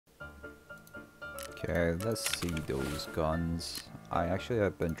Okay, let's see those guns. I actually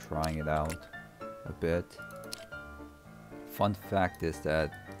have been trying it out a bit. Fun fact is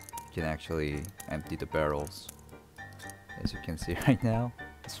that you can actually empty the barrels, as you can see right now.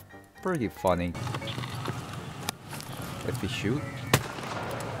 It's pretty funny. If you shoot,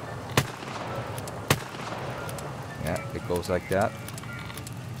 yeah, it goes like that.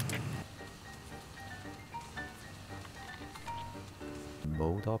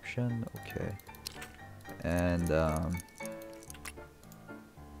 Mode option, okay. And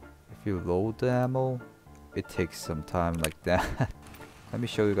if you load the ammo, it takes some time like that. Let me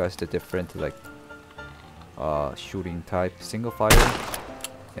show you guys the different like shooting type. Single fire,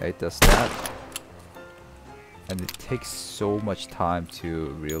 yeah, it does that, and it takes so much time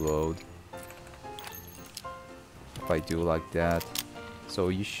to reload if I do like that.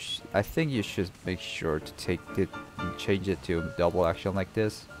 So I think you should make sure to change it to double action like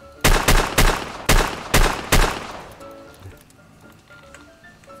this.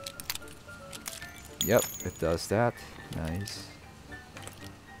 Yep, it does that. Nice.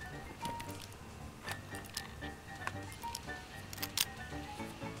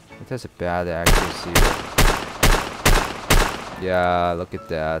 It has a bad accuracy. Yeah, look at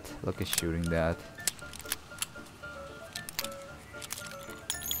that. Look at shooting that.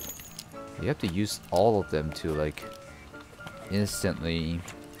 You have to use all of them to like instantly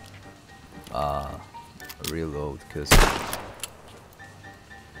reload, because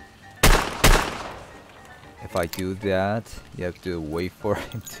if I do that, you have to wait for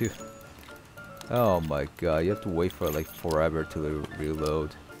him to. Oh my god, you have to wait for like forever to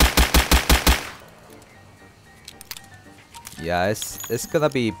reload. Yeah, it's gonna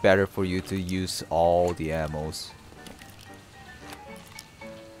be better for you to use all the ammos.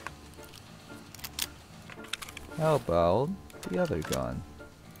 How about the other gun?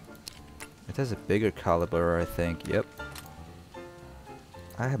 It has a bigger caliber, I think. Yep.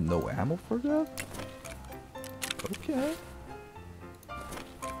 I have no ammo for that? Okay.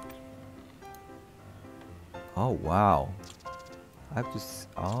 Oh, wow. I have to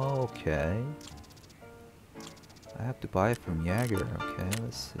oh, okay. I have to buy it from Jaeger. Okay,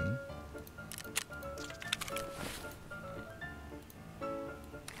 let's see.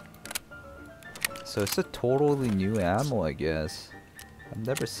 So it's a totally new ammo, I guess. I've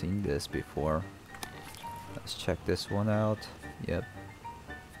never seen this before. Let's check this one out. Yep.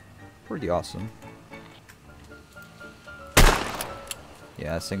 Pretty awesome.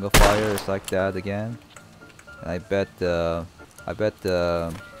 Yeah, single fire is like that again. And I bet the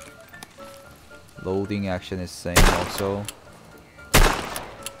loading action is same also.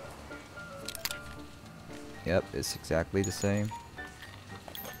 Yep, it's exactly the same.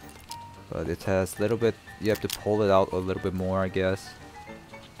 But it has a little bit, you have to pull it out a little bit more, I guess.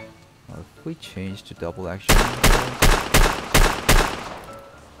 If we change to double action.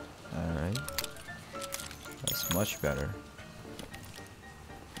 Alright. That's much better.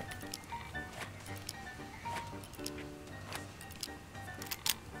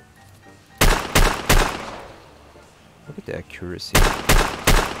 Look at the accuracy.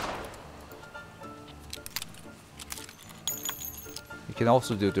 You can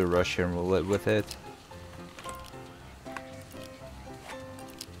also do the Russian roulette with it.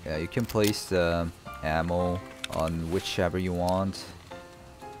 Yeah, you can place the ammo on whichever you want.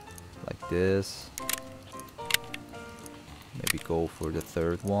 Like this. Maybe go for the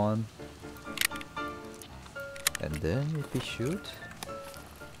third one. And then if you shoot.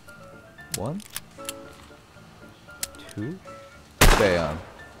 1, 2, bam.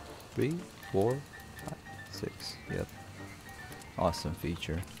 3, 4, 5, 6. Yep. Awesome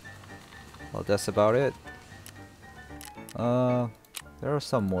feature. Well, that's about it. There are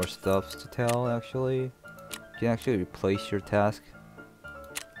some more stuffs to tell actually. You can actually replace your task.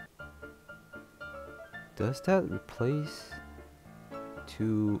 Does that replace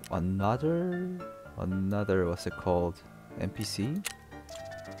to another what's it called? NPC?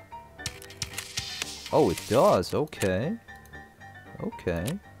 Oh, it does. Okay.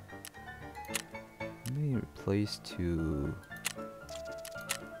 Okay. Let me replace to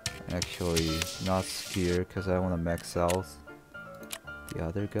actually not Skier because I want to max out the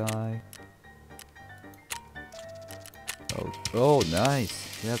other guy. Oh,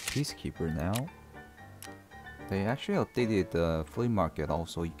 nice. We have Peacekeeper now. They actually updated the flea market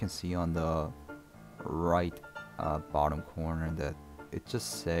also. You can see on the right bottom corner that it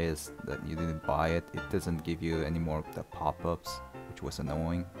just says that you didn't buy it. It doesn't give you any more of the pop-ups, which was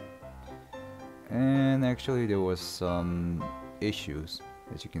annoying. And actually there was some issues,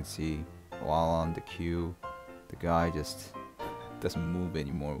 as you can see. While on the queue, the guy just doesn't move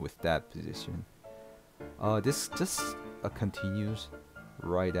anymore with that position. This just continues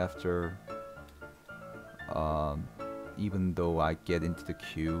right after. Even though I get into the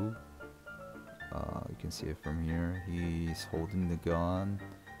queue, you can see it from here. He's holding the gun,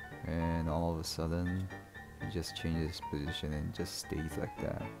 and all of a sudden, he just changes his position and just stays like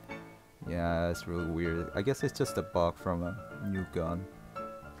that. Yeah, it's really weird. I guess it's just a bug from a new gun.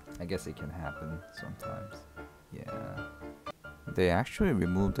 I guess it can happen sometimes. Yeah. They actually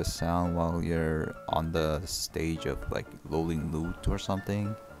remove the sound while you're on the stage of like loading loot or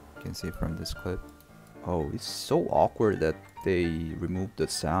something. You can see from this clip. Oh, it's so awkward that they removed the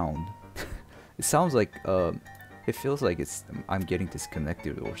sound. It sounds like it feels like I'm getting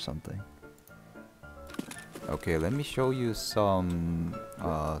disconnected or something. Okay, let me show you some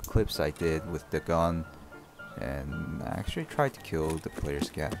clips I did with the gun. And I actually tried to kill the player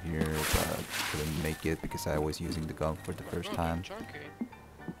scat here, but couldn't make it because I was using the gun for the first time.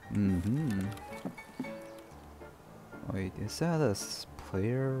 Wait, is that a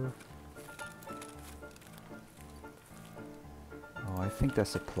player? Oh, I think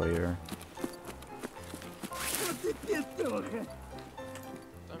that's a player.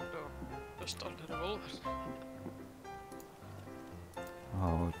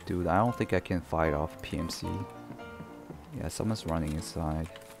 Oh, dude, I don't think I can fight off PMC. Yeah, someone's running inside.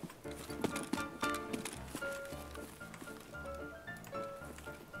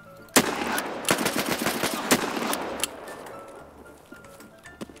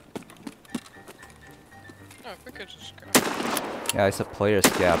 Yeah, it's a player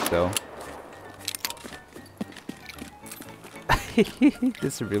scab though.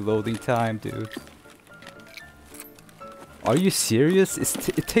 This reloading time, dude. Are you serious?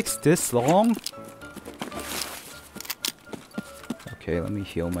 It takes this long? Okay, let me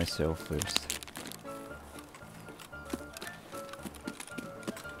heal myself first.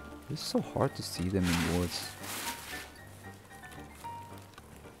 It's so hard to see them in woods.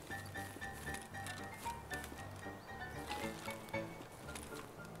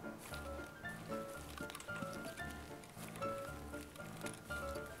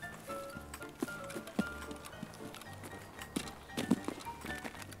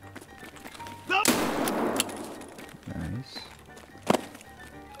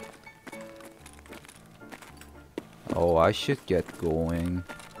 Oh, I should get going.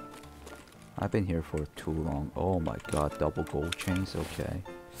 I've been here for too long. Oh my god, double gold chains, okay.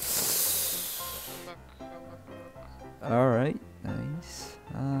 Alright, nice.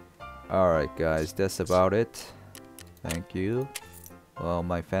 Alright guys, that's about it. Thank you. Well,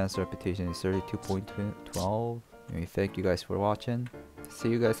 my fans reputation is 32.12. Thank you guys for watching. See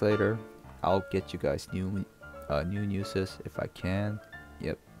you guys later. I'll get you guys new newses if I can.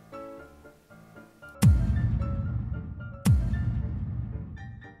 Yep.